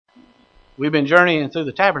We've been journeying through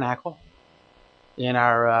the tabernacle in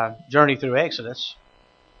our journey through Exodus.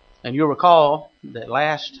 And you'll recall that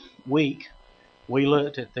last week we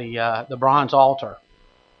looked at the bronze altar.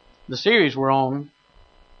 The series we're on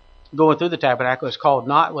going through the tabernacle is called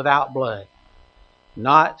Not Without Blood.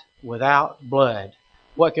 Not without blood.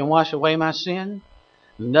 What can wash away my sin?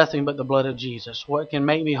 Nothing but the blood of Jesus. What can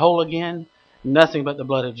make me whole again? Nothing but the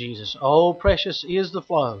blood of Jesus. Oh, precious is the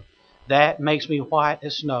flow that makes me white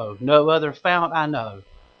as snow. No other fount I know.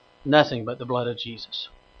 Nothing but the blood of Jesus.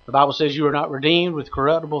 The Bible says you are not redeemed with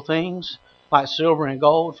corruptible things like silver and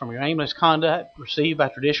gold from your aimless conduct received by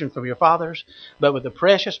tradition from your fathers, but with the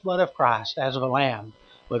precious blood of Christ as of a lamb,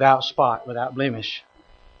 without spot, without blemish.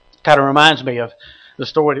 Kind of reminds me of the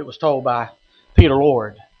story that was told by Peter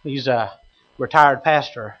Lord. He's a retired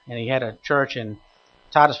pastor, and he had a church in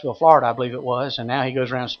Titusville, Florida, I believe it was, and now he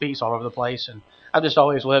goes around and speaks all over the place. And I've just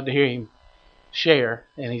always loved to hear him share,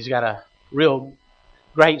 and he's got a real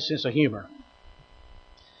great sense of humor.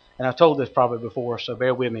 And I've told this probably before, so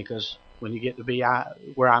bear with me, because when you get to be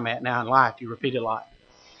where I'm at now in life, you repeat it a lot.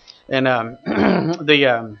 And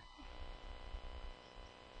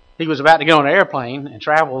he was about to get on an airplane and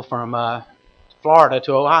travel from Florida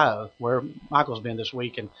to Ohio, where Michael's been this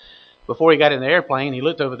week. And before he got in the airplane, he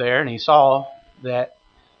looked over there and he saw that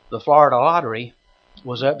the Florida lottery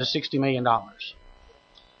was up to $60 million.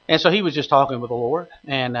 And so he was just talking with the Lord,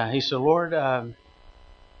 and he said, Lord, how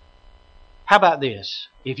about this?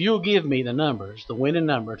 If you'll give me the numbers, the winning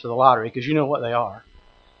number to the lottery, because you know what they are,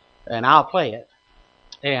 and I'll play it.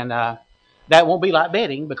 And that won't be like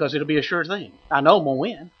betting, because it'll be a sure thing. I know I'm going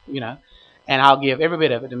to win, and I'll give every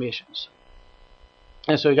bit of it to missions.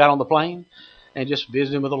 And so he got on the plane and just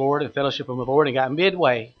visited with the Lord and fellowshiping with the Lord, and got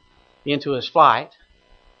midway into his flight,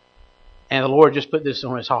 and the Lord just put this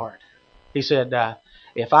on his heart. He said,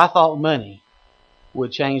 if I thought money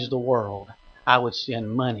would change the world, I would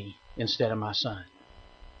send money instead of my son.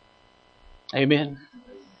 Amen.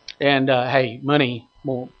 And hey, money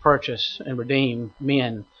won't purchase and redeem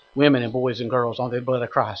men, women, and boys and girls. Only the blood of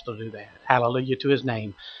Christ will do that. Hallelujah to his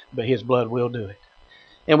name. But his blood will do it.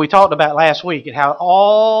 And we talked about last week at how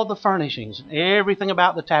all the furnishings, everything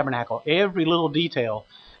about the tabernacle, every little detail,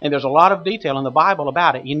 and there's a lot of detail in the Bible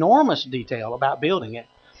about it, enormous detail about building it,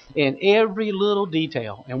 in every little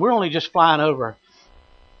detail. And we're only just flying over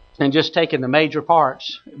and just taking the major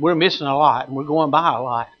parts. We're missing a lot, and we're going by a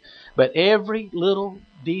lot. But every little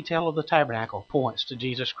detail of the tabernacle points to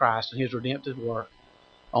Jesus Christ and his redemptive work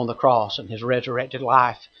on the cross and his resurrected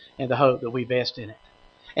life and the hope that we vest in it.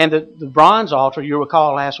 And the bronze altar, you'll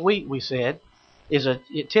recall last week we said,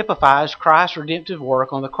 it typifies Christ's redemptive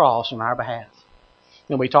work on the cross on our behalf.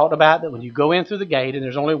 And we talked about that when you go in through the gate, and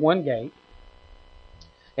there's only one gate,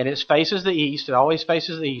 and it faces the east, it always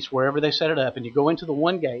faces the east, wherever they set it up, and you go into the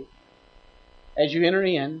one gate. As you enter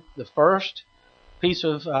in, the first piece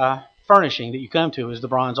of furnishing that you come to is the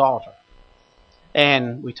bronze altar.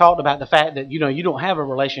 And we talked about the fact that, you don't have a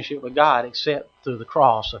relationship with God except through the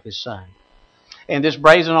cross of his Son. And this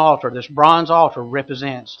brazen altar, this bronze altar,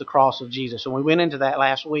 represents the cross of Jesus. And we went into that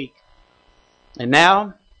last week. And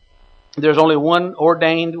now, there's only one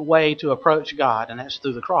ordained way to approach God, and that's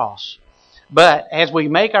through the cross. But as we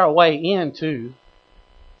make our way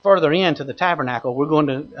further into the tabernacle, we're going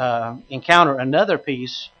to encounter another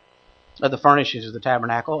piece of the furnishings of the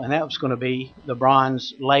tabernacle, and that was going to be the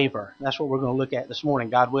bronze laver. That's what we're going to look at this morning,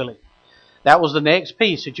 God willing. That was the next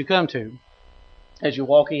piece that you come to as you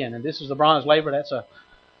walk in, and this is the bronze laver. That's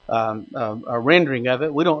a rendering of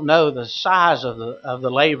it. We don't know the size of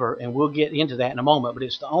the laver, and we'll get into that in a moment, but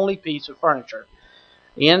it's the only piece of furniture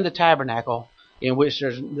in the tabernacle in which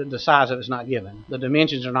the size of it is not given. The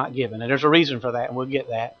dimensions are not given, and there's a reason for that, and we'll get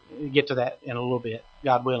to that in a little bit,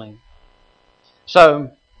 God willing.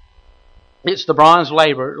 So it's the bronze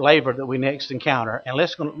laver that we next encounter, and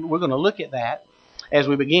we're going to look at that as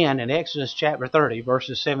we begin in Exodus chapter 30,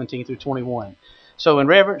 verses 17 through 21. So in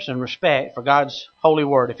reverence and respect for God's holy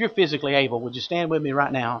word, if you're physically able, would you stand with me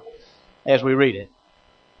right now as we read it?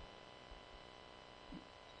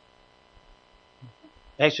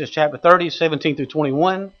 Exodus chapter 30, 17 through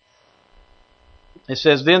 21. It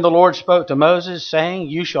says, Then the Lord spoke to Moses, saying,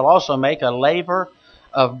 You shall also make a laver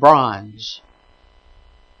of bronze,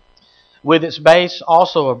 with its base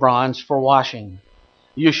also of bronze for washing.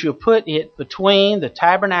 You shall put it between the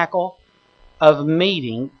tabernacle of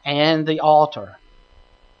meeting and the altar.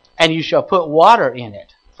 And you shall put water in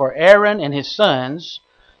it, for Aaron and his sons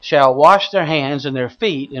shall wash their hands and their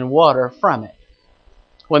feet in water from it.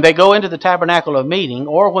 When they go into the tabernacle of meeting,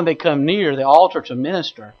 or when they come near the altar to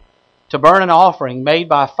minister, to burn an offering made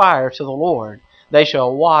by fire to the Lord, they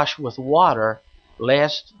shall wash with water,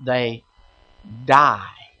 lest they die.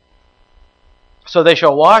 So they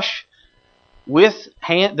shall wash with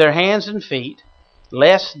their hands and feet,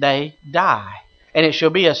 lest they die. And it shall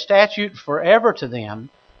be a statute forever to them,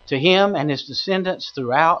 to him and his descendants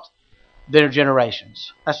throughout their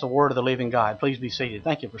generations. That's the word of the living God. Please be seated.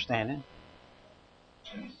 Thank you for standing.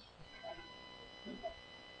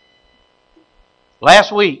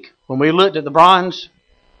 Last week, when we looked at the bronze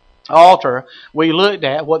altar, we looked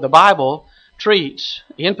at what the Bible treats,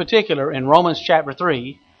 in particular in Romans chapter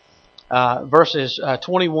 3, verses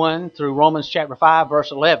 21 through Romans chapter 5,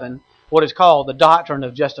 verse 11, what is called the doctrine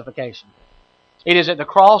of justification. It is at the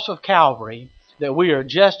cross of Calvary that we are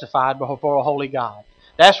justified before a holy God.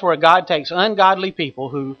 That's where God takes ungodly people,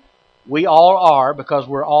 who we all are because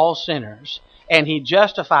we're all sinners, and He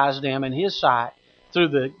justifies them in His sight through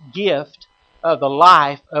the gift of the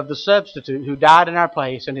life of the substitute who died in our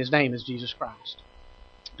place, and His name is Jesus Christ.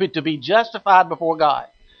 But to be justified before God,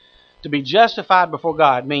 to be justified before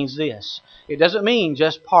God means this. It doesn't mean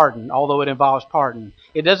just pardon, although it involves pardon.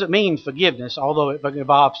 It doesn't mean forgiveness, although it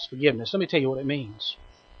involves forgiveness. Let me tell you what it means.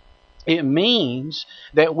 It means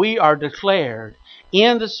that we are declared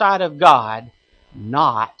in the sight of God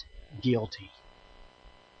not guilty.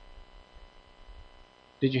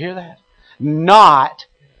 Did you hear that? Not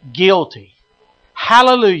guilty.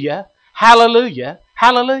 Hallelujah, hallelujah,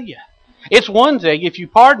 hallelujah. It's one thing if you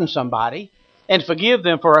pardon somebody and forgive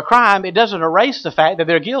them for a crime, it doesn't erase the fact that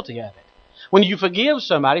they're guilty of it. When you forgive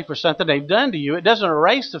somebody for something they've done to you, it doesn't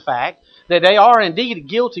erase the fact that they are indeed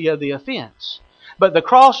guilty of the offense. But the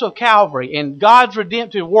cross of Calvary and God's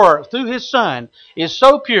redemptive work through His Son is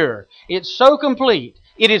so pure, it's so complete,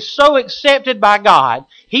 it is so accepted by God.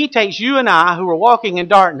 He takes you and I, who are walking in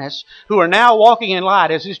darkness, who are now walking in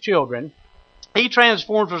light as His children, He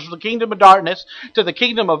transforms us from the kingdom of darkness to the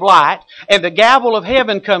kingdom of light, and the gavel of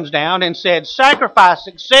heaven comes down and said, sacrifice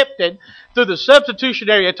accepted through the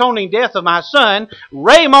substitutionary atoning death of my Son.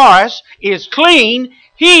 Ray Morris is clean.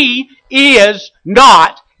 He is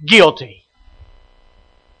not guilty.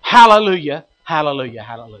 Hallelujah, hallelujah,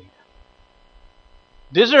 hallelujah.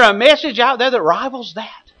 Is there a message out there that rivals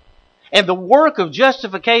that? And the work of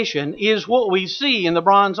justification is what we see in the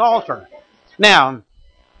bronze altar. Now,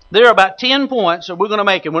 there are about 10 points that we're going to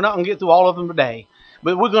make, and we're not going to get through all of them today,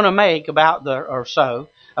 but we're going to make about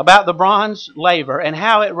the bronze laver and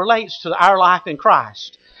how it relates to our life in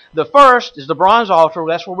Christ. The first is the bronze altar.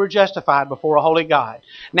 That's where we're justified before a holy God.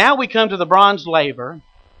 Now we come to the bronze laver,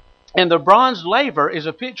 and the bronze laver is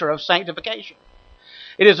a picture of sanctification.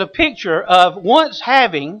 It is a picture of once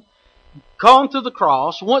having gone through the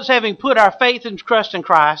cross, once having put our faith and trust in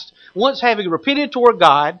Christ, once having repented toward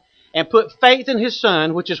God, and put faith in His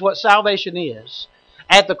Son, which is what salvation is,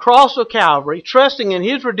 at the cross of Calvary, trusting in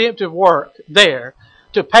His redemptive work there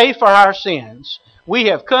to pay for our sins, we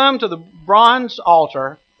have come to the bronze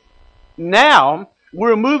altar. Now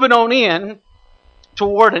we're moving on in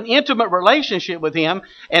toward an intimate relationship with Him,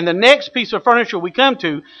 and the next piece of furniture we come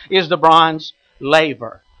to is the bronze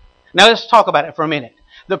laver. Now let's talk about it for a minute.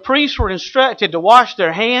 The priests were instructed to wash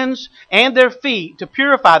their hands and their feet to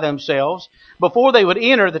purify themselves before they would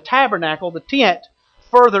enter the tabernacle, the tent,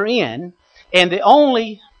 further in. And the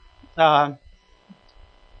only, what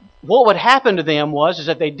would happen to them is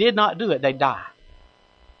that they did not do it, they'd die.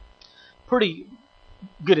 Pretty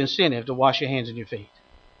good incentive to wash your hands and your feet.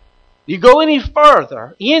 You go any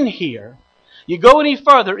further in here, you go any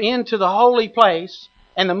further into the holy place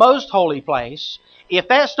and the most holy place, if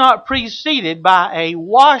that's not preceded by a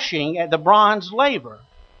washing at the bronze laver,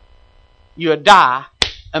 you die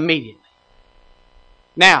immediately.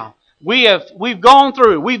 Now, we've gone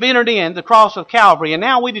through, we've entered in the cross of Calvary, and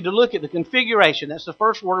now we need to look at the configuration. That's the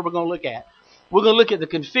first word we're going to look at. We're going to look at the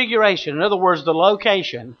configuration, in other words, the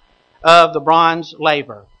location of the bronze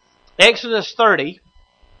laver. Exodus 30,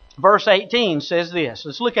 verse 18 says this.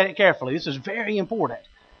 Let's look at it carefully. This is very important.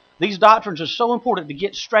 These doctrines are so important to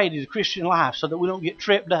get straight in the Christian life so that we don't get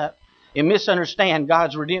tripped up and misunderstand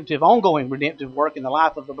God's ongoing redemptive work in the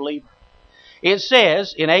life of the believer. It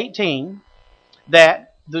says in 18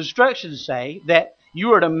 that the instructions say that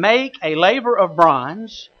you are to make a laver of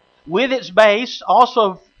bronze with its base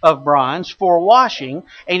also of bronze for washing,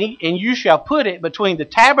 and you shall put it between the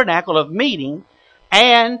tabernacle of meeting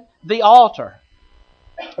and the altar.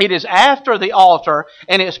 It is after the altar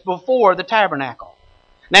and it's before the tabernacle.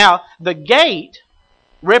 Now, the gate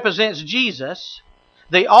represents Jesus.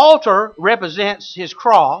 The altar represents His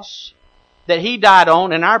cross that He died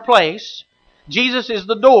on in our place. Jesus is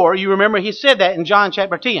the door. You remember He said that in John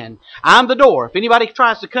chapter 10. I'm the door. If anybody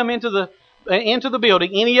tries to come into the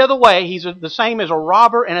building any other way, he's the same as a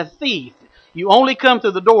robber and a thief. You only come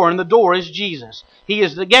through the door, and the door is Jesus. He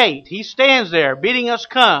is the gate. He stands there bidding us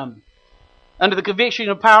come under the conviction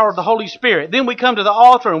and power of the Holy Spirit. Then we come to the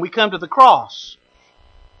altar and we come to the cross.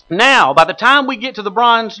 Now, by the time we get to the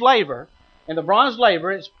bronze laver, and the bronze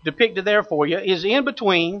laver, it's depicted there for you, is in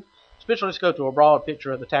between, especially let's go to a broad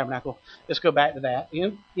picture of the tabernacle. Let's go back to that.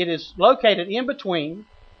 It is located in between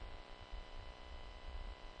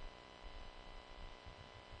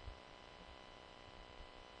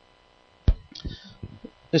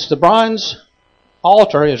the bronze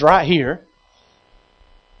altar is right here.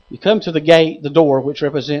 You come to the gate, the door, which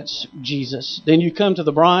represents Jesus. Then you come to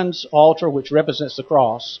the bronze altar, which represents the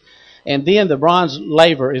cross. And then the bronze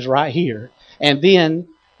laver is right here. And then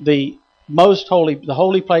the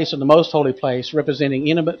holy place and the most holy place, representing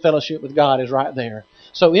intimate fellowship with God, is right there.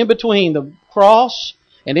 So in between the cross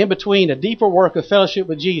and in between a deeper work of fellowship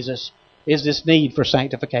with Jesus is this need for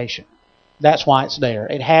sanctification. That's why it's there.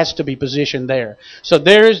 It has to be positioned there. So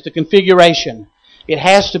there's the configuration. It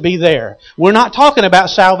has to be there. We're not talking about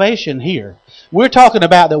salvation here. We're talking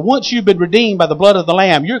about that once you've been redeemed by the blood of the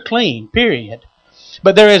Lamb, you're clean, period.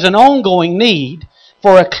 But there is an ongoing need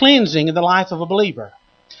for a cleansing in the life of a believer.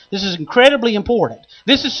 This is incredibly important.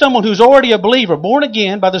 This is someone who's already a believer, born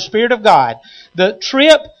again by the Spirit of God. The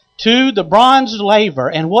trip to the bronze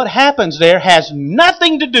laver and what happens there has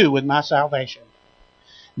nothing to do with my salvation.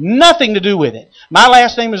 Nothing to do with it. My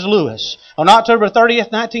last name is Lewis. On October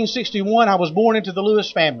 30th, 1961, I was born into the Lewis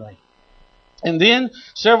family. And then,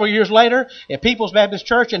 several years later, at People's Baptist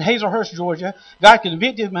Church in Hazelhurst, Georgia, God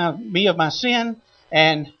convicted me of my sin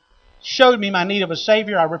and showed me my need of a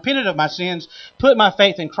Savior. I repented of my sins, put my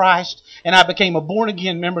faith in Christ, and I became a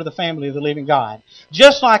born-again member of the family of the living God.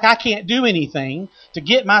 Just like I can't do anything to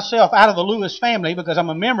get myself out of the Lewis family because I'm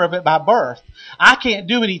a member of it by birth, I can't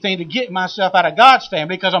do anything to get myself out of God's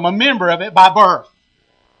family because I'm a member of it by birth.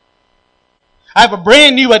 I have a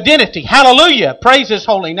brand new identity. Hallelujah! Praise His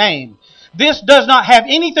holy name. This does not have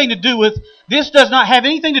anything to do with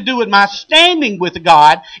my standing with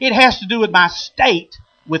God. It has to do with my state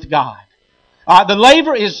with God. The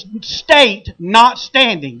laver is state, not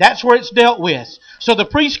standing. That's where it's dealt with. So the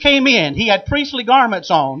priest came in. He had priestly garments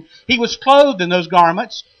on. He was clothed in those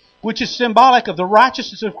garments, which is symbolic of the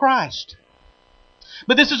righteousness of Christ.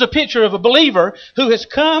 But this is a picture of a believer who has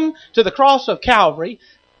come to the cross of Calvary,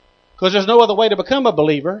 because there's no other way to become a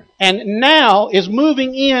believer, and now is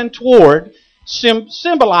moving in toward,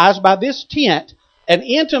 symbolized by this tent, an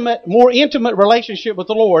more intimate relationship with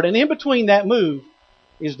the Lord. And in between that move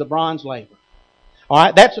is the bronze laver. All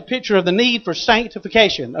right, that's a picture of the need for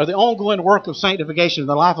sanctification, or the ongoing work of sanctification in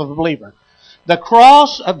the life of a believer. The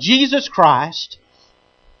cross of Jesus Christ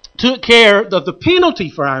took care of the penalty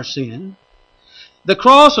for our sin. The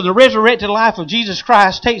cross of the resurrected life of Jesus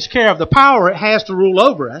Christ takes care of the power it has to rule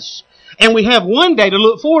over us. And we have one day to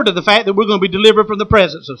look forward to the fact that we're going to be delivered from the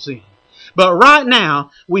presence of sin. But right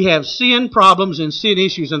now, we have sin problems and sin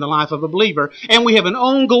issues in the life of a believer, and we have an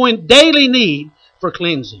ongoing daily need for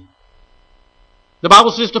cleansing. The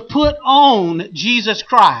Bible says to put on Jesus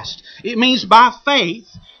Christ. It means by faith,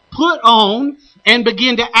 put on and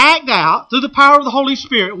begin to act out through the power of the Holy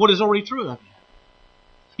Spirit what is already true of you.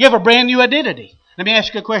 You have a brand new identity. Let me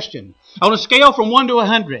ask you a question. On a scale from 1 to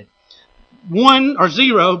 100, 1 or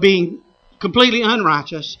 0 being completely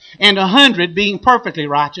unrighteous and 100 being perfectly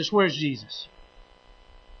righteous, where's Jesus?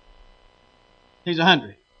 He's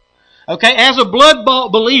 100. Okay, as a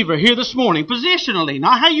blood-bought believer here this morning, positionally,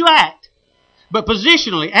 not how you act, but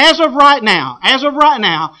positionally, as of right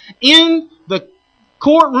now, in the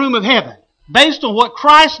courtroom of heaven, based on what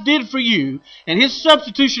Christ did for you and His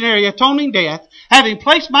substitutionary atoning death, having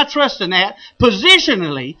placed my trust in that,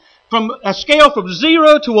 positionally, from a scale from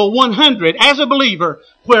 0 to a 100, as a believer,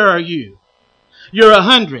 where are you? You're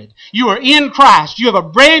 100. You are in Christ. You have a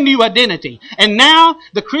brand new identity. And now,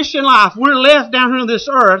 the Christian life, we're left down here on this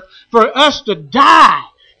earth for us to die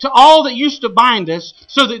to all that used to bind us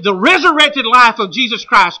so that the resurrected life of Jesus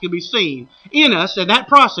Christ can be seen in us, and that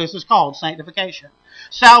process is called sanctification.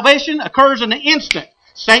 Salvation occurs in an instant.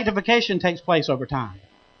 Sanctification takes place over time.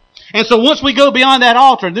 And so once we go beyond that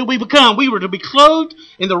altar, then we were to be clothed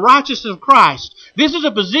in the righteousness of Christ. This is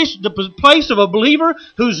the place of a believer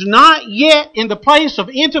who's not yet in the place of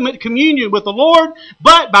intimate communion with the Lord,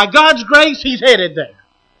 but by God's grace, he's headed there.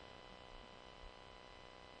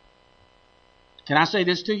 Can I say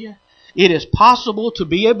this to you? It is possible to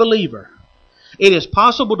be a believer. It is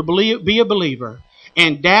possible to be a believer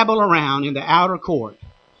and dabble around in the outer court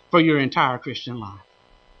for your entire Christian life.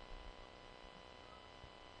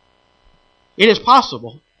 It is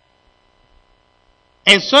possible.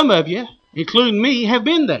 And some of you, including me, have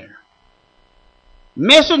been there.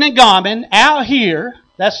 messing and gomming out here.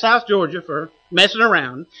 That's South Georgia for messing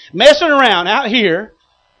around out here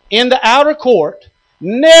in the outer court,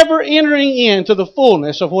 never entering into the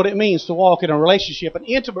fullness of what it means to walk in a relationship, an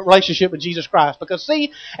intimate relationship with Jesus Christ. Because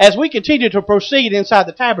see, as we continue to proceed inside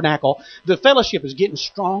the tabernacle, the fellowship is getting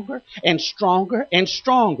stronger and stronger and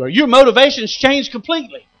stronger. Your motivations change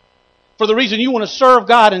completely for the reason you want to serve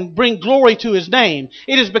God and bring glory to His name.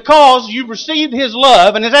 It is because you've received His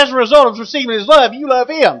love, and as a result of receiving His love, you love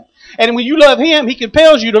Him. And when you love Him, He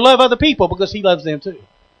compels you to love other people because He loves them too.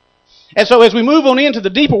 And so as we move on into the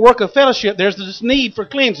deeper work of fellowship, there's this need for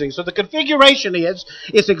cleansing. So the configuration is,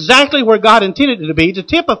 it's exactly where God intended it to be, to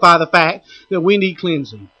typify the fact that we need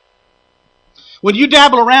cleansing. When you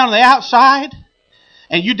dabble around on the outside,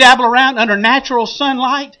 and you dabble around under natural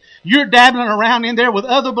sunlight, you're dabbling around in there with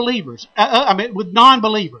other believers, with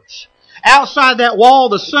non-believers. Outside that wall,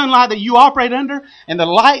 the sunlight that you operate under and the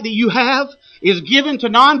light that you have is given to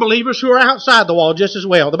non-believers who are outside the wall just as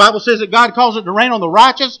well. The Bible says that God calls it to rain on the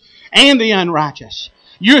righteous and the unrighteous.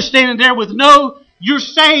 You're standing there with you're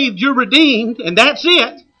saved, you're redeemed, and that's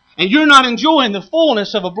it. And you're not enjoying the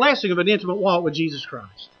fullness of a blessing of an intimate walk with Jesus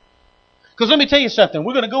Christ. Because let me tell you something,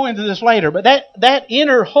 we're going to go into this later, but that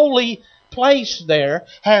inner holy place there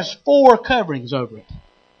has 4 coverings over it.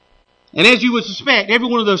 And as you would suspect, every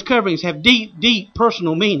one of those coverings have deep, deep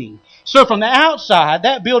personal meaning. So from the outside,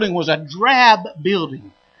 that building was a drab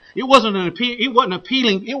building. It wasn't an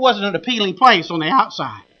appealing place on the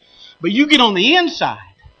outside. But you get on the inside,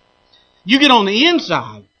 and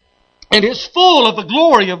it's full of the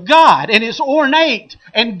glory of God, and it's ornate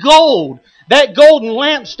and gold. That golden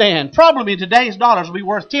lampstand, probably in today's dollars, will be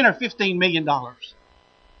worth $10 or $15 million.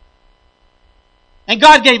 And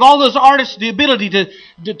God gave all those artists the ability to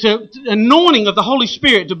anointing of the Holy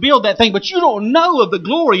Spirit to build that thing, but you don't know of the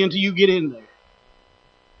glory until you get in there.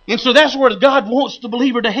 And so that's where God wants the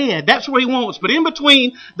believer to head. That's where He wants. But in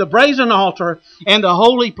between the brazen altar and the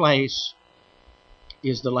holy place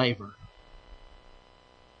is the laver.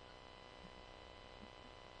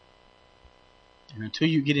 And until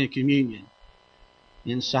you get in communion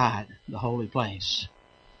inside the holy place,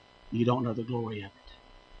 you don't know the glory of it.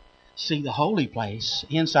 See, the holy place,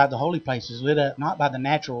 inside the holy place is lit up not by the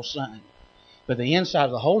natural sun, but the inside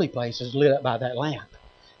of the holy place is lit up by that lamp.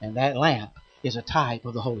 And that lamp is a type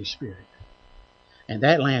of the Holy Spirit. And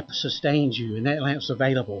that lamp sustains you, and that lamp's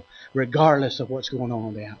available regardless of what's going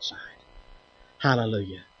on the outside.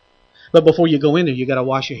 Hallelujah. But before you go in there, you got to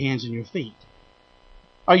wash your hands and your feet.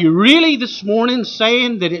 Are you really this morning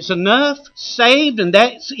saying that it's enough, saved, and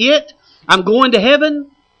that's it? I'm going to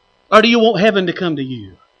heaven? Or do you want heaven to come to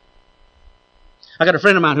you? I got a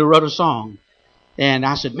friend of mine who wrote a song, and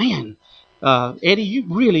I said, man, Eddie,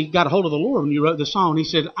 you really got a hold of the Lord when you wrote the song. He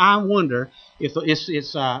said, I wonder if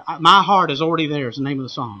it's My Heart Is Already There is the name of the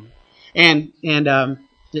song. And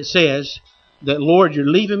it says that, Lord, you're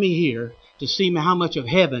leaving me here to see how much of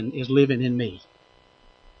heaven is living in me.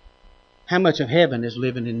 How much of heaven is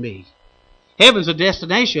living in me. Heaven's a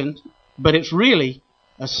destination, but it's really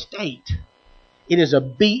a state.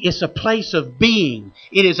 It's a place of being.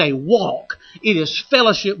 It is a walk. It is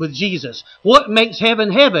fellowship with Jesus. What makes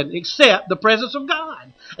heaven heaven except the presence of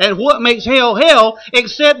God? And what makes hell hell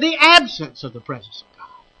except the absence of the presence of God?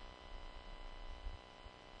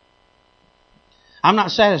 I'm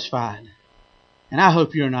not satisfied. And I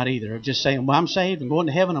hope you're not either. Of just saying, well, I'm saved, I'm going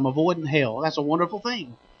to heaven, I'm avoiding hell. That's a wonderful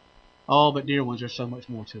thing. Oh, but dear ones, there's so much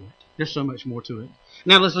more to it. There's so much more to it.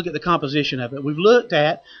 Now let's look at the composition of it. We've looked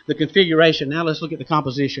at the configuration. Now let's look at the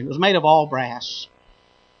composition. It was made of all brass.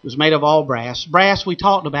 It was made of all brass. Brass, we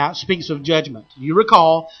talked about, speaks of judgment. You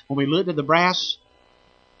recall, when we looked at the brass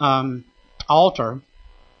altar,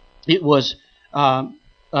 it was a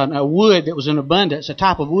wood that was in abundance, a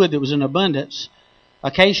type of wood that was in abundance,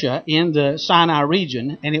 acacia, in the Sinai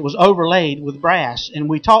region, and it was overlaid with brass. And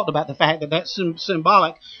we talked about the fact that that's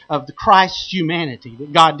symbolic of the Christ's humanity,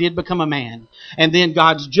 that God did become a man. And then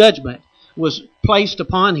God's judgment was placed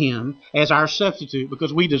upon Him as our substitute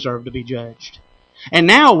because we deserve to be judged. And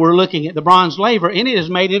now we're looking at the bronze laver, and it is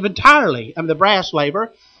made entirely, the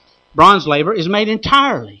bronze laver is made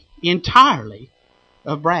entirely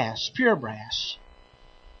of brass, pure brass.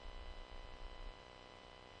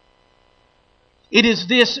 It is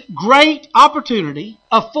this great opportunity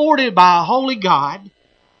afforded by a holy God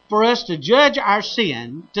for us to judge our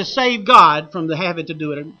sin, to save God from having to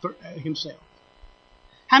do it for Himself.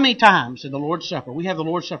 How many times in the Lord's Supper? We have the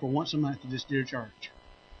Lord's Supper once a month at this dear church.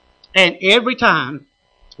 And every time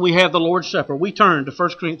we have the Lord's Supper, we turn to 1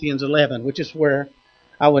 Corinthians 11, which is where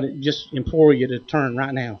I would just implore you to turn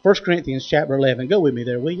right now. 1 Corinthians chapter 11. Go with me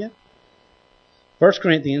there, will you? 1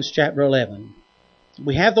 Corinthians chapter 11.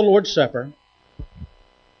 we have the Lord's Supper.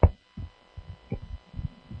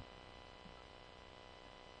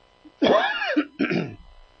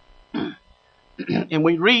 And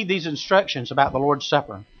we read these instructions about the Lord's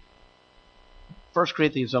Supper. 1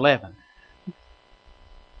 Corinthians 11.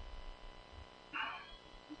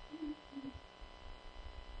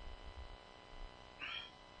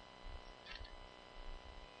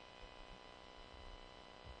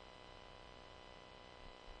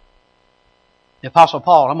 The Apostle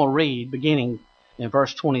Paul, I'm going to read beginning in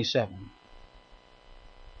verse 27.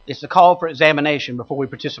 It's the call for examination before we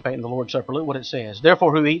participate in the Lord's Supper. Look what it says.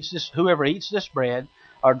 Therefore, whoever eats this bread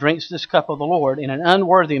or drinks this cup of the Lord in an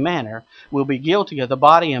unworthy manner will be guilty of the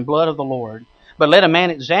body and blood of the Lord. But let a man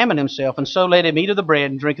examine himself, and so let him eat of the bread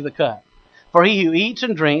and drink of the cup. For he who eats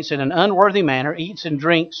and drinks in an unworthy manner eats and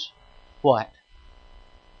drinks what?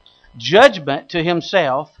 Judgment to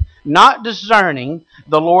himself, not discerning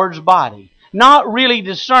the Lord's body. Not really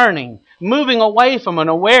discerning, moving away from an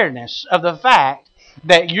awareness of the fact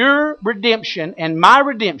that your redemption and my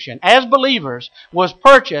redemption as believers was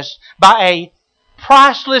purchased by a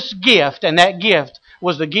priceless gift, and that gift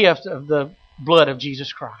was the gift of the blood of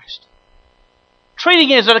Jesus Christ. Treating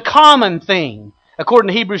it as a common thing, according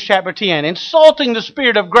to Hebrews chapter 10, insulting the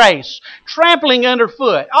Spirit of grace, trampling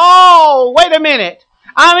underfoot. Oh, wait a minute.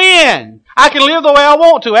 I'm in. I can live the way I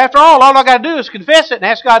want to. After all I got to do is confess it and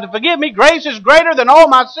ask God to forgive me. Grace is greater than all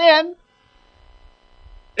my sin.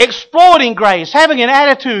 Exploiting grace, having an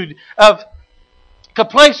attitude of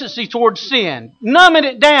complacency towards sin, numbing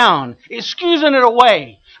it down, excusing it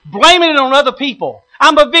away, blaming it on other people.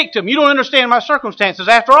 I'm a victim. You don't understand my circumstances.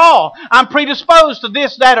 After all, I'm predisposed to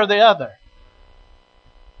this, that, or the other.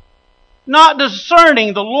 Not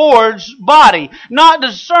discerning the Lord's body, not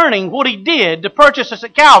discerning what He did to purchase us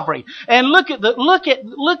at Calvary. And look at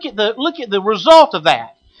the result of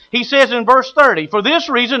that. He says in verse 30, for this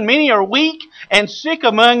reason many are weak and sick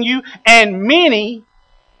among you, and many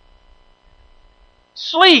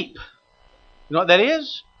sleep. You know what that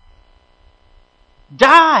is?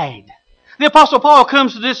 Died. The Apostle Paul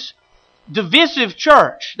comes to this divisive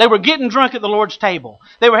church. They were getting drunk at the Lord's table.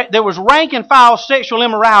 There was rank and file sexual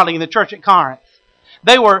immorality in the church at Corinth.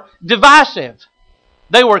 They were divisive.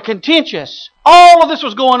 They were contentious. All of this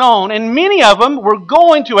was going on, and many of them were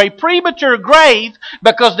going to a premature grave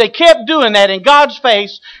because they kept doing that in God's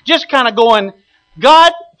face, just kind of going,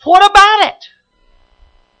 God, what about it?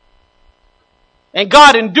 And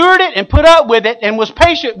God endured it and put up with it and was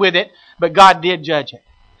patient with it, but God did judge it.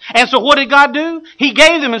 And so what did God do? He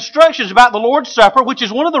gave them instructions about the Lord's Supper, which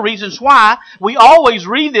is one of the reasons why we always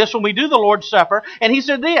read this when we do the Lord's Supper. And He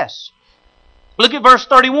said this. Look at verse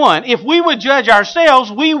 31. If we would judge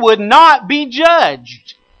ourselves, we would not be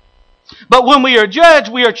judged. But when we are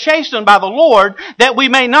judged, we are chastened by the Lord, that we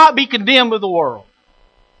may not be condemned with the world.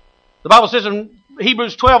 The Bible says in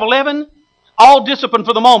Hebrews 12:11, all discipline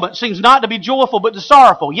for the moment seems not to be joyful but to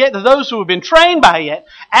sorrowful. Yet to those who have been trained by it,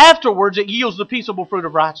 afterwards it yields the peaceable fruit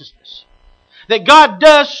of righteousness. That God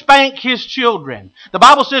does spank His children. The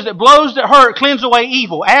Bible says that blows that hurt cleanse away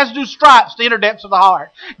evil, as do stripes the inner depths of the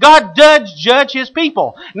heart. God does judge His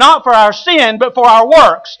people, not for our sin, but for our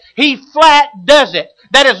works. He flat does it.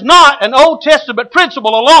 That is not an Old Testament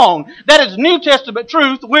principle alone. That is New Testament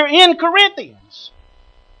truth. We're in Corinthians.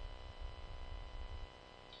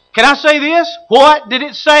 Can I say this? What did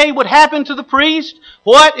it say would happen to the priest?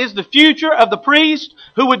 What is the future of the priest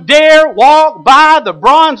who would dare walk by the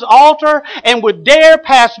bronze altar and would dare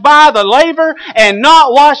pass by the laver and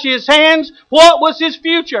not wash his hands? What was his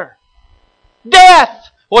future?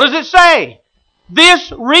 Death. What does it say?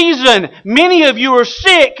 This reason many of you are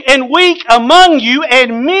sick and weak among you,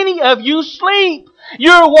 and many of you sleep.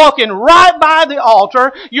 You're walking right by the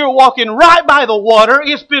altar. You're walking right by the water.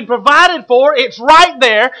 It's been provided for. It's right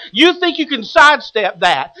there. You think you can sidestep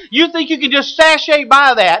that. You think you can just sashay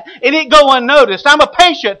by that and it go unnoticed. I'm a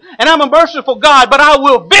patient and I'm a merciful God, but I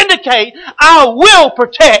will vindicate. I will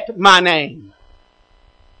protect my name.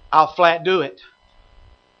 I'll flat do it.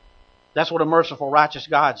 That's what a merciful, righteous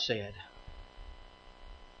God said.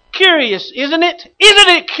 Curious, isn't it? Isn't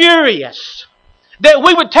it curious that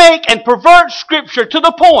we would take and pervert Scripture to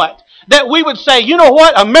the point that we would say, you know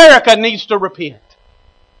what? America needs to repent.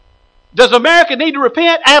 Does America need to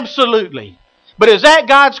repent? Absolutely. But is that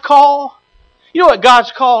God's call? You know what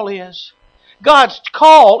God's call is? God's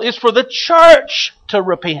call is for the church to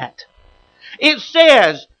repent. It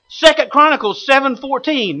says, 2 Chronicles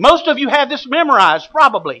 7:14. Most of you have this memorized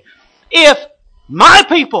probably. If my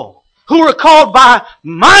people who are called by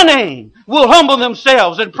my name will humble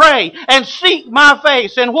themselves and pray and seek my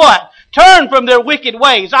face and what? turn from their wicked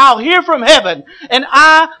ways, I'll hear from heaven, and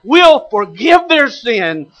I will forgive their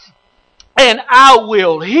sin, and I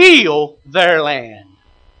will heal their land.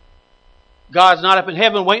 God's not up in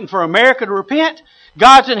heaven waiting for America to repent.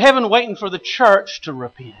 God's in heaven waiting for the church to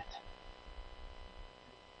repent.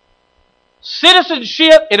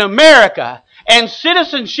 Citizenship in America and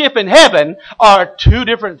citizenship in heaven are two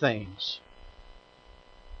different things.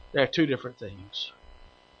 They're two different things.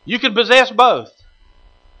 You can possess both,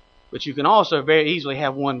 but you can also very easily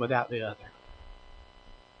have one without the other.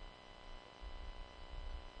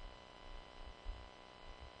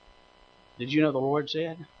 Did you know the Lord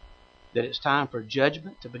said that it's time for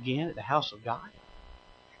judgment to begin at the house of God?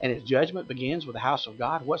 And if judgment begins with the house of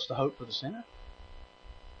God, what's the hope for the sinner?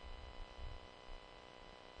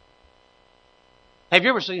 Have you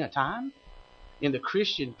ever seen a time in the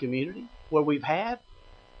Christian community where we've had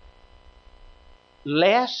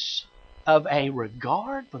less of a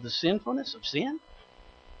regard for the sinfulness of sin?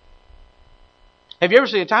 Have you ever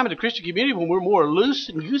seen a time in the Christian community when we're more loose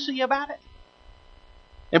and goosey about it?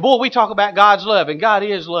 And boy, we talk about God's love, and God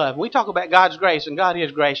is love. We talk about God's grace, and God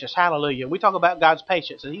is gracious. Hallelujah. We talk about God's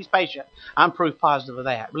patience, and He's patient. I'm proof positive of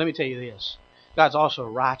that. But let me tell you this. God's also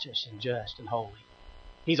righteous and just and holy.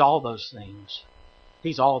 He's all those things.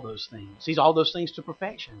 He's all those things. He's all those things to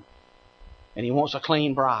perfection. And He wants a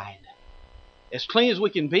clean bride. As clean as we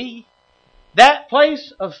can be. That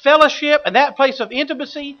place of fellowship and that place of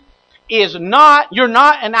intimacy is not, you're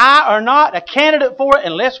not and I are not a candidate for it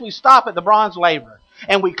unless we stop at the bronze laver.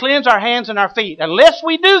 And we cleanse our hands and our feet. Unless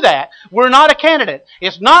we do that, we're not a candidate.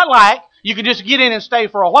 It's not like you can just get in and stay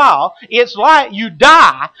for a while. It's like you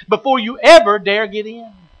die before you ever dare get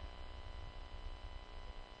in.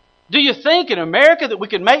 Do you think in America that we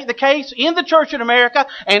can make the case in the church in America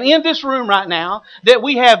and in this room right now that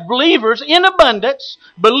we have believers in abundance,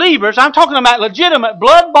 believers, I'm talking about legitimate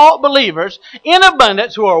blood-bought believers in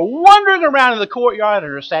abundance who are wandering around in the courtyard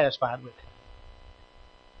and are satisfied with it?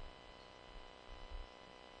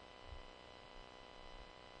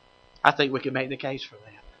 I think we can make the case for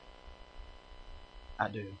that. I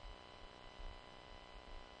do.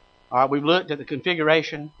 All right, we've looked at the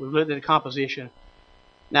configuration. We've looked at the composition.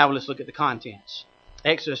 Now let's look at the contents.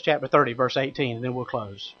 Exodus chapter 30, verse 18, and then we'll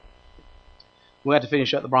close. We'll have to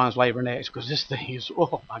finish up the bronze laver next because this thing is,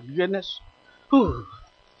 oh my goodness. Whew.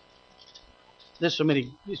 There's so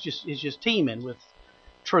many, it's just teeming with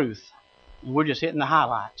truth. And we're just hitting the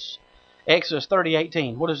highlights. Exodus 30,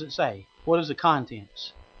 18, what does it say? What is the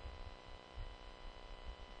contents?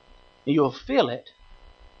 You'll fill it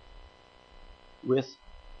with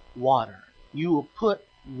water. You will put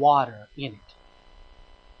water in it.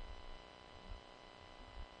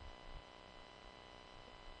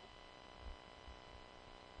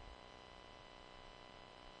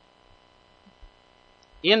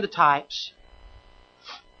 In the types,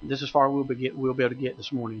 this is as far we'll be able to get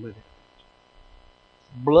this morning with it.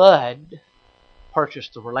 Blood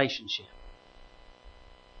purchased the relationship.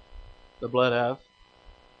 The blood of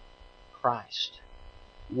Christ.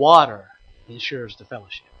 Water ensures the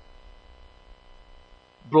fellowship.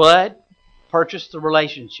 Blood purchased the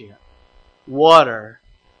relationship. Water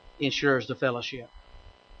ensures the fellowship.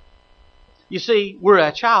 You see, we're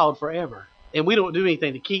a child forever, and we don't do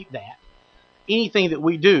anything to keep that. Anything that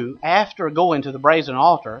we do after going to the brazen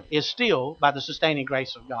altar is still by the sustaining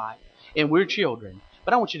grace of God. And we're children.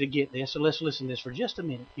 But I want you to get this, so let's listen to this for just a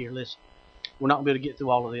minute here. Listen. We're not going to be able to get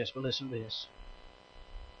through all of this, but listen to this.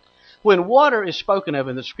 When water is spoken of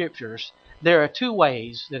in the Scriptures, there are two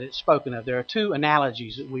ways that it's spoken of. There are two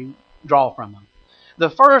analogies that we draw from them. The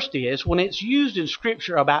first is, when it's used in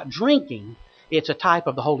Scripture about drinking, it's a type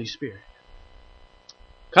of the Holy Spirit.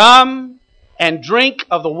 Come and drink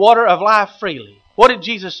of the water of life freely. What did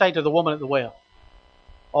Jesus say to the woman at the well?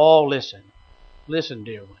 Oh, listen. Listen,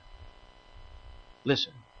 dear one.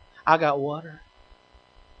 Listen. I got water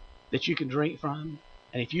that you can drink from.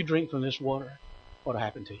 And if you drink from this water, what will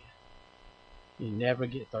happen to you? You never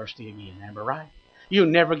get thirsty again. Remember, right? You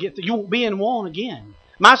won't be in want again.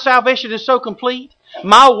 My salvation is so complete.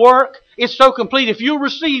 My work is so complete. If you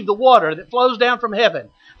receive the water that flows down from heaven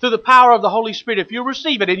through the power of the Holy Spirit, if you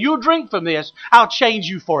receive it and you drink from this, I'll change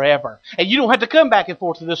you forever. And you don't have to come back and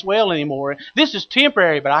forth to this well anymore. This is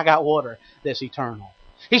temporary, but I got water that's eternal.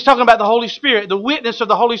 He's talking about the Holy Spirit, the witness of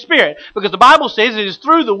the Holy Spirit, because the Bible says it is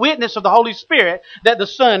through the witness of the Holy Spirit that the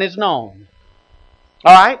Son is known.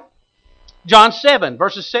 All right? John 7,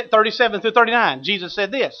 verses 37 through 39, Jesus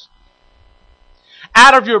said this.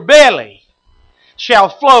 Out of your belly shall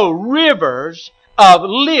flow rivers of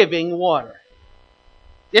living water.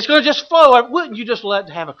 It's going to just flow. Wouldn't you just love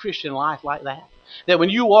to have a Christian life like that? That when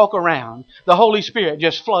you walk around, the Holy Spirit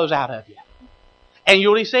just flows out of you. And you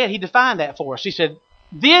know what he said? He defined that for us. He said,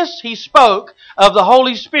 this he spoke of the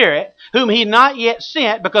Holy Spirit, whom he had not yet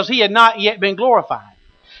sent because he had not yet been glorified.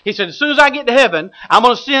 He said, as soon as I get to heaven, I'm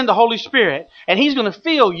going to send the Holy Spirit, and he's going to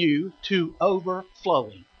fill you to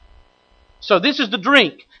overflowing. So this is the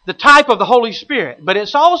drink, the type of the Holy Spirit, but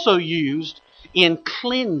it's also used in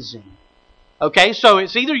cleansing. Okay, so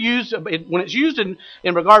it's either used, when it's used in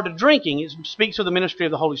regard to drinking, it speaks of the ministry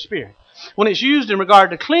of the Holy Spirit. When it's used in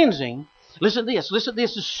regard to cleansing, listen to this,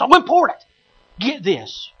 this is so important. Get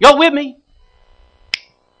this. Y'all with me?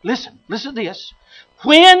 Listen to this.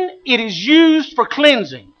 When it is used for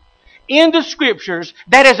cleansing in the Scriptures,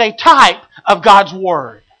 that is a type of God's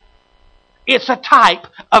Word. It's a type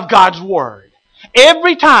of God's Word.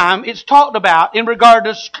 Every time it's talked about in regard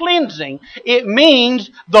to cleansing, it means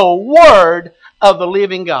the Word of the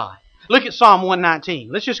living God. Look at Psalm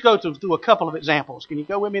 119. Let's just go through a couple of examples. Can you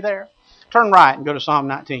go with me there? Turn right and go to Psalm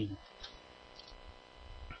 19.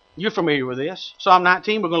 You're familiar with this. Psalm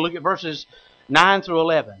 19, we're going to look at verses 9 through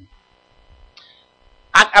 11.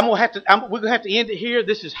 We're going to have to end it here.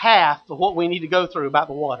 This is half of what we need to go through about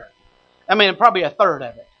the water. I mean, probably a third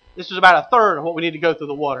of it. This is about a third of what we need to go through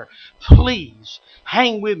the water. Please,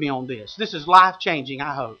 hang with me on this. This is life-changing,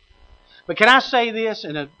 I hope. But can I say this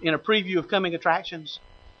in a preview of coming attractions?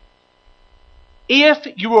 If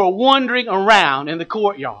you are wandering around in the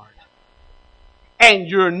courtyard and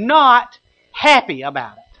you're not happy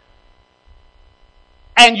about it,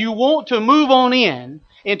 and you want to move on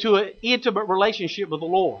into an intimate relationship with the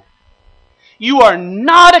Lord, you are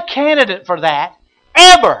not a candidate for that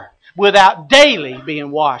ever without daily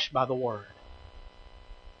being washed by the Word.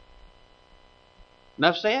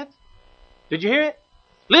 Enough said? Did you hear it?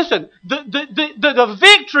 Listen, the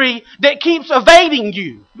victory that keeps evading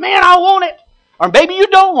you. Man, I want it. Or maybe you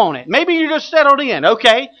don't want it. Maybe you're just settled in.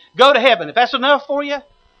 Okay, go to heaven. If that's enough for you,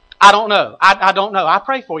 I don't know. I don't know. I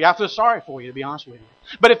pray for you. I feel sorry for you, to be honest with you.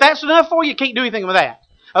 But if that's enough for you, you can't do anything with that.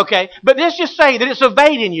 Okay? But let's just say that it's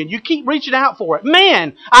evading you and you keep reaching out for it.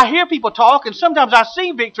 Man, I hear people talk, and sometimes I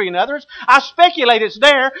see victory in others. I speculate it's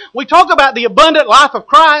there. We talk about the abundant life of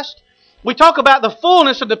Christ. We talk about the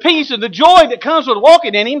fullness of the peace and the joy that comes with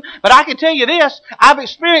walking in Him. But I can tell you this, I've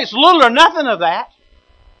experienced little or nothing of that.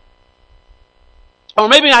 Or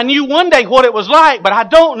maybe I knew one day what it was like, but I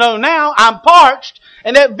don't know now. I'm parched,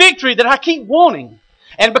 and that victory that I keep wanting.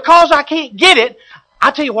 And because I can't get it, I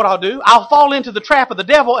tell you what I'll do. I'll fall into the trap of the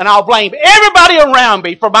devil, and I'll blame everybody around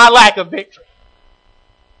me for my lack of victory.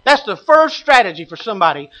 That's the first strategy for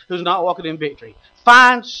somebody who's not walking in victory.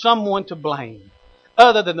 Find someone to blame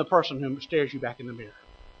other than the person who stares you back in the mirror.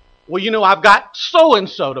 Well, you know, I've got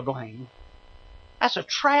so-and-so to blame. That's a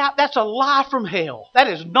trap. That's a lie from hell. That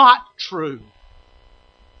is not true.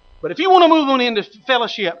 But if you want to move on into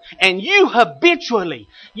fellowship and you habitually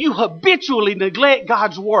neglect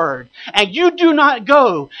God's Word, and you do not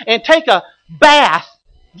go and take a bath,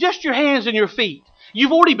 just your hands and your feet,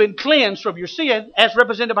 you've already been cleansed from your sin as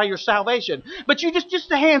represented by your salvation. But you just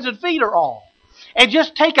the hands and feet are all. And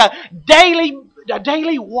just take a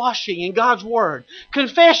daily washing in God's Word.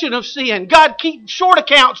 Confession of sin. God, keep short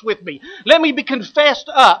accounts with me. Let me be confessed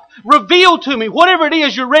up. Reveal to me whatever it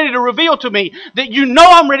is you're ready to reveal to me that you know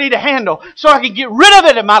I'm ready to handle so I can get rid of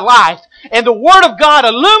it in my life. And the Word of God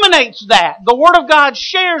illuminates that. The Word of God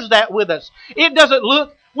shares that with us.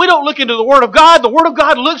 We don't look into the Word of God. The Word of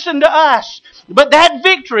God looks into us. But that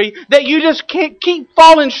victory that you just can't keep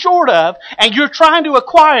falling short of, and you're trying to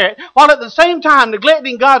acquire it, while at the same time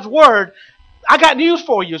neglecting God's Word, I got news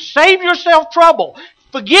for you. Save yourself trouble.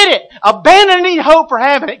 Forget it. Abandon any hope for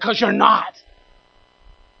having it, because you're not.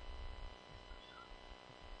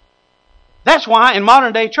 That's why in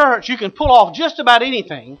modern day church you can pull off just about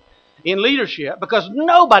anything in leadership, because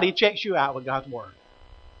nobody checks you out with God's Word.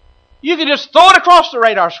 You can just throw it across the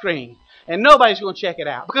radar screen and nobody's going to check it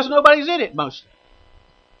out because nobody's in it mostly.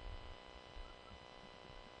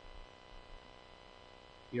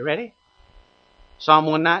 You ready? Psalm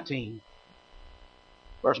 119,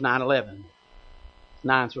 verse 9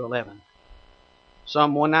 through 11.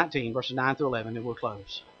 Psalm 119, verses 9 through 11, and we'll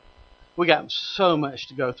close. We got so much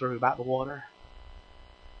to go through about the water.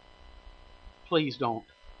 Please don't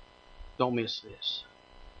miss this.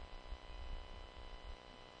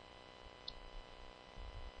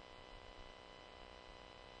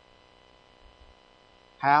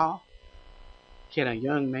 How can a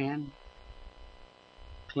young man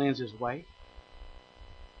cleanse his way?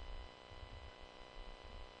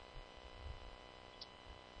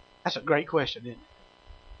 That's a great question, isn't it?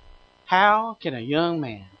 How can a young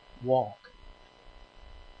man walk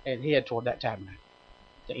and head toward that tabernacle,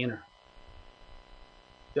 the inner,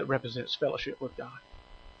 that represents fellowship with God.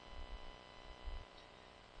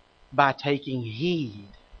 By taking heed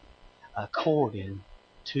according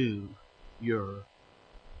to your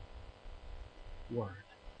word.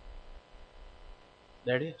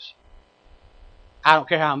 There it is. I don't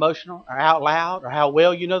care how emotional or out loud or how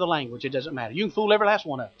well you know the language. It doesn't matter. You can fool every last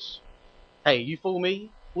one of us. Hey, you fool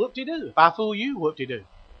me, whoop-de-doo. If I fool you, whoop-de-doo.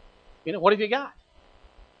 You know, what have you got?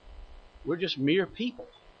 We're just mere people.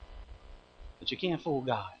 But you can't fool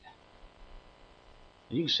God.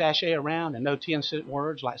 And you can sashay around and know 10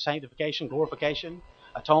 words like sanctification, glorification,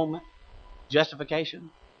 atonement,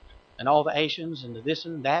 justification, and all the Asians and the this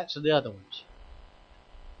and that's and the other ones.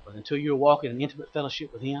 But until you're walking in intimate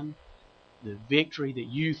fellowship with Him, the victory that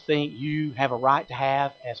you think you have a right to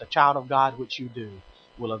have as a child of God, which you do,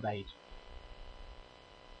 will evade you.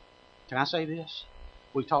 Can I say this?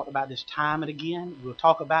 We've talked about this time and again. We'll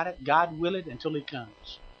talk about it, God willing, until He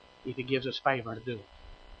comes, if He gives us favor to do it.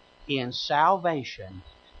 In salvation,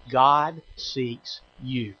 God seeks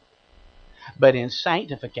you. But in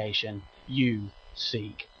sanctification, you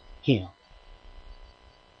seek Him.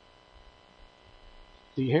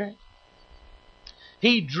 Do you hear it?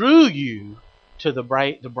 He drew you to the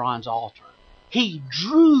bronze altar. He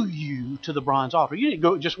drew you to the bronze altar. You didn't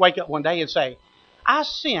go just wake up one day and say, I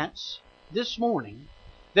sense this morning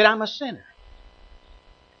that I'm a sinner.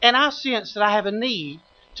 And I sense that I have a need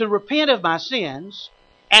to repent of my sins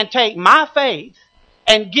and take my faith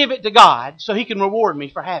and give it to God so He can reward me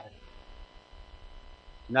for having it.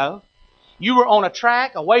 No. You were on a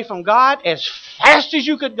track away from God as fast as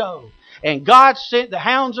you could go. And God sent the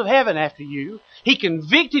hounds of heaven after you. He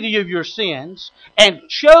convicted you of your sins and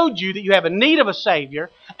showed you that you have a need of a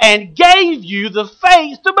Savior and gave you the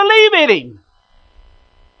faith to believe in Him.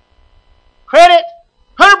 Credit,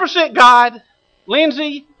 100% God.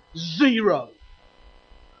 Lindsay, 0.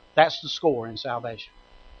 That's the score in salvation.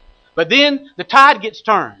 But then the tide gets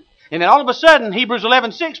turned. And then all of a sudden, Hebrews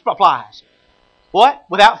 11:6 applies. What?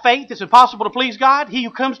 Without faith, it's impossible to please God. He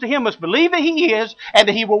who comes to Him must believe that He is, and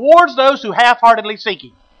that He rewards those who half-heartedly seek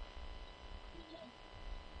Him.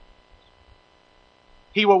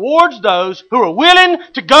 He rewards those who are willing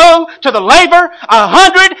to go to the labor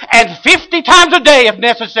 150 times a day if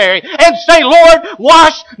necessary and say, Lord,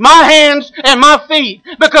 wash my hands and my feet,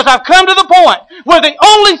 because I've come to the point where the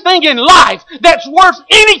only thing in life that's worth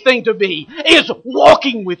anything to me is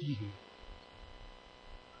walking with You.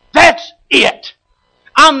 That's it.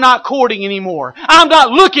 I'm not courting anymore. I'm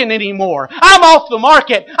not looking anymore. I'm off the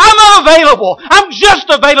market. I'm unavailable. I'm just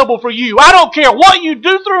available for You. I don't care what You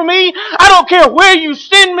do through me. I don't care where You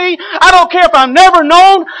send me. I don't care if I'm never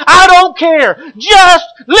known. I don't care. Just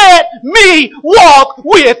let me walk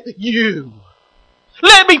with You.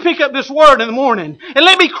 Let me pick up this word in the morning and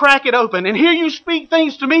let me crack it open and hear You speak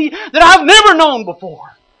things to me that I've never known before.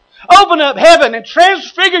 Open up heaven and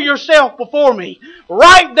transfigure Yourself before me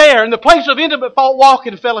right there in the place of intimate walk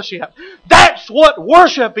and fellowship. That's what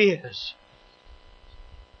worship is.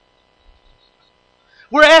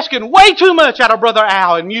 We're asking way too much out of Brother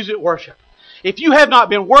Al in music worship. If you have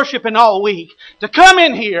not been worshiping all week, to come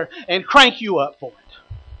in here and crank you up for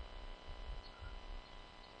it.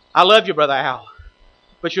 I love you, Brother Al,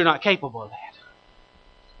 but you're not capable of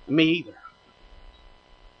that. Me either.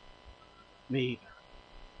 Me either.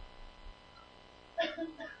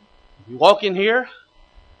 If you walk in here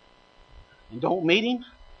and don't meet Him,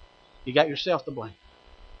 you got yourself to blame.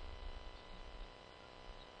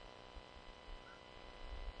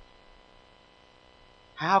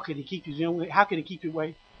 How can He keep you away? How can He keep you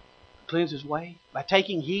away? Cleanse His way? By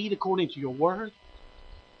taking heed according to Your word.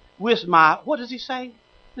 With my, what does He say?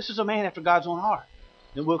 This is a man after God's own heart.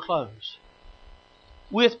 Then we'll close.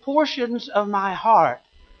 With portions of my heart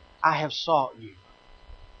I have sought You.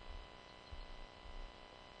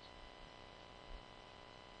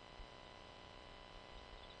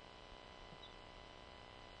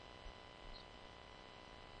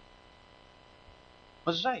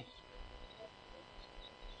 What does it say?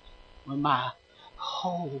 With my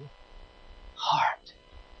whole heart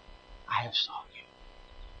I have sought You.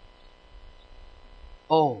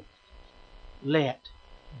 Oh, let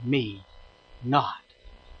me not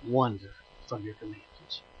wander from Your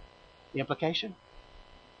commandments. The implication?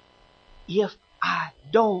 If I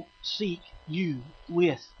don't seek You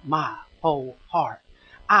with my whole heart,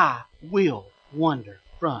 I will wander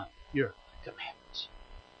from Your commandments.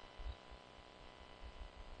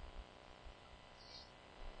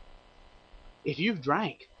 If you've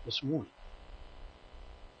drank this morning,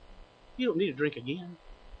 you don't need to drink again.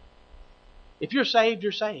 If you're saved,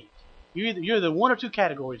 you're saved. You're the one or two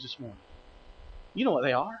categories this morning. You know what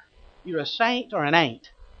they are. You're a saint or an ain't.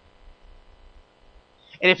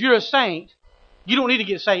 And if you're a saint, you don't need to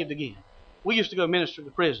get saved again. We used to go minister to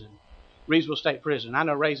the prison, Reedsville State Prison. I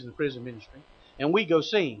know Ray's in the prison ministry. And we go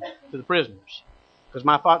sing to the prisoners. Because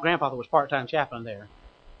my grandfather was part-time chaplain there.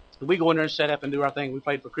 And we go in there and set up and do our thing. We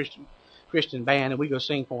played for Christian band, and we go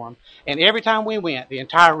sing for them. And every time we went, the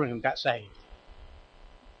entire room got saved.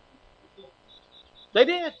 They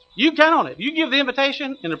did. You count on it. You give the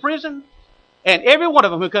invitation in the prison, and every one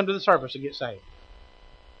of them who come to the service will get saved.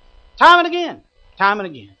 Time and again. Time and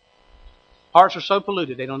again. Hearts are so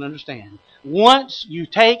polluted they don't understand. Once you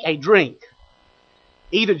take a drink,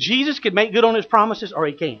 either Jesus can make good on His promises or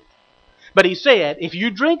He can't. But He said, if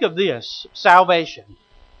you drink of this salvation,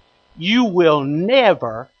 you will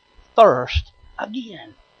never thirst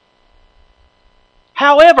again.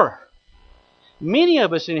 However, many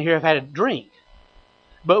of us in here have had a drink,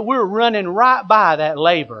 but we're running right by that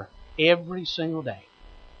laver every single day.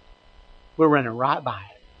 We're running right by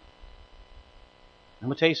it. I'm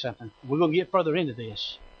going to tell you something. We're going to get further into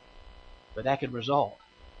this, but that could result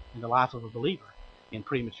in the life of a believer in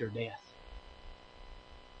premature death.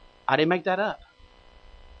 I didn't make that up.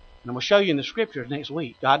 And I'm going to show you in the Scriptures next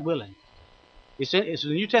week, God willing. It's a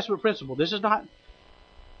New Testament principle. This is not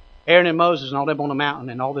Aaron and Moses and all them on the mountain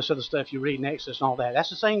and all this other stuff you read in Exodus and all that. That's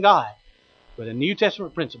the same God. But a New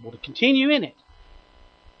Testament principle to continue in it.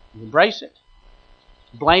 Embrace it.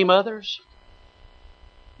 Blame others.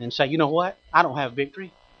 And say, you know what? I don't have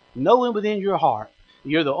victory. Knowing within your heart,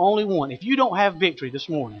 you're the only one. If you don't have victory this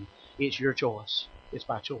morning, it's your choice. It's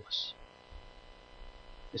by choice.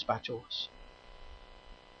 It's by choice.